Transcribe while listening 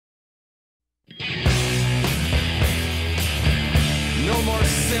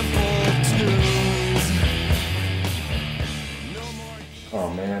Oh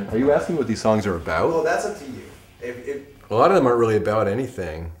man, are you asking what these songs are about? Well, that's up to you. A lot of them aren't really about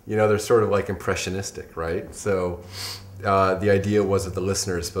anything. You know, they're sort of like impressionistic, right? So the idea was that the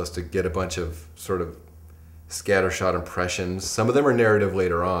listener is supposed to get a bunch of sort of scattershot impressions. Some of them are narrative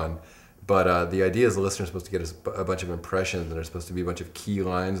later on, but the idea is the listener is supposed to get a bunch of impressions, and there's supposed to be a bunch of key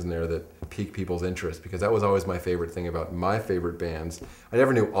lines in there that pique people's interest, because that was always my favorite thing about my favorite bands. I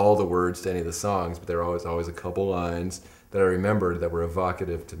never knew all the words to any of the songs, but there were always a couple lines that I remembered that were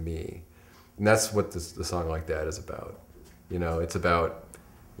evocative to me. And that's what the song like that is about. You know, it's about,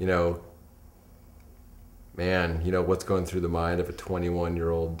 you know, man, you know, what's going through the mind of a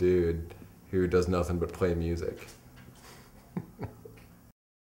 21-year-old dude who does nothing but play music.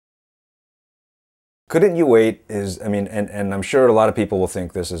 Couldn't You Wait is, I mean, and I'm sure a lot of people will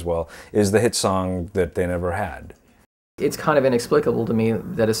think this as well, is the hit song that they never had. It's kind of inexplicable to me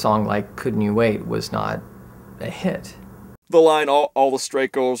that a song like Couldn't You Wait was not a hit. The line, all the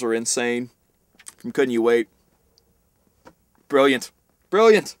straight girls are insane, from Couldn't You Wait. Brilliant.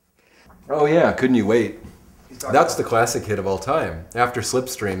 Brilliant. Oh yeah, Couldn't You Wait? That's the classic hit of all time. After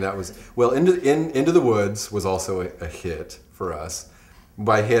Slipstream, that was, well, Into the Woods was also a hit for us.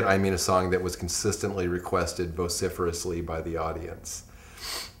 By hit, I mean a song that was consistently requested vociferously by the audience.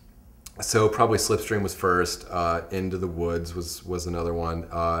 So probably Slipstream was first, Into the Woods was another one,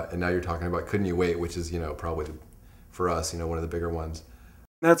 and now you're talking about Couldn't You Wait, which is, you know, probably, for us, you know, one of the bigger ones.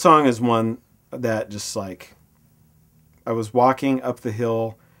 That song is one that just like, I was walking up the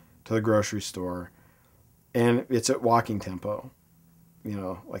hill to the grocery store, and it's at walking tempo, you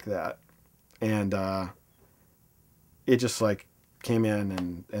know, like that. And it just like came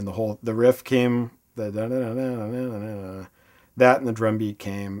in, and the riff came, that and the drum beat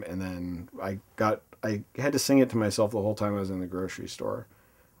came, and then I had to sing it to myself the whole time I was in the grocery store,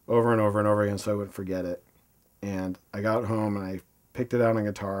 over and over and over again, so I wouldn't forget it. And I got home and I picked it out on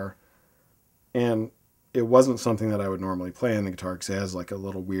guitar, and it wasn't something that I would normally play on the guitar because it has like a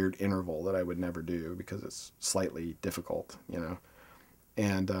little weird interval that I would never do because it's slightly difficult, you know.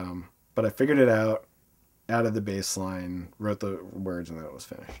 And but I figured it out, added the bass line, wrote the words, and then it was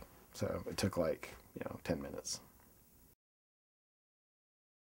finished. So it took like, you know, 10 minutes.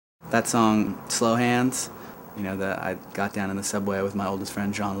 That song, Slow Hands, you know, that I got down in the subway with my oldest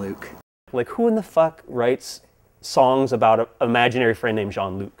friend, Jean-Luc. Like, who in the fuck writes songs about an imaginary friend named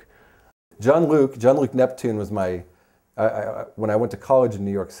Jean-Luc? Jean-Luc Neptune was my, when I went to college in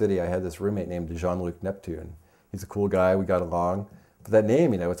New York City, I had this roommate named Jean-Luc Neptune. He's a cool guy, we got along. But that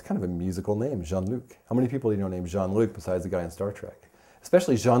name, you know, it's kind of a musical name, Jean-Luc. How many people do you know named Jean-Luc besides the guy in Star Trek?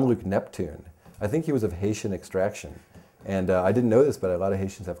 Especially Jean-Luc Neptune. I think he was of Haitian extraction. And I didn't know this, but a lot of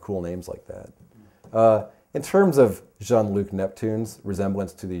Haitians have cool names like that. In terms of Jean-Luc Neptune's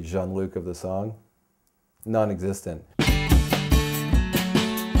resemblance to the Jean-Luc of the song, non-existent.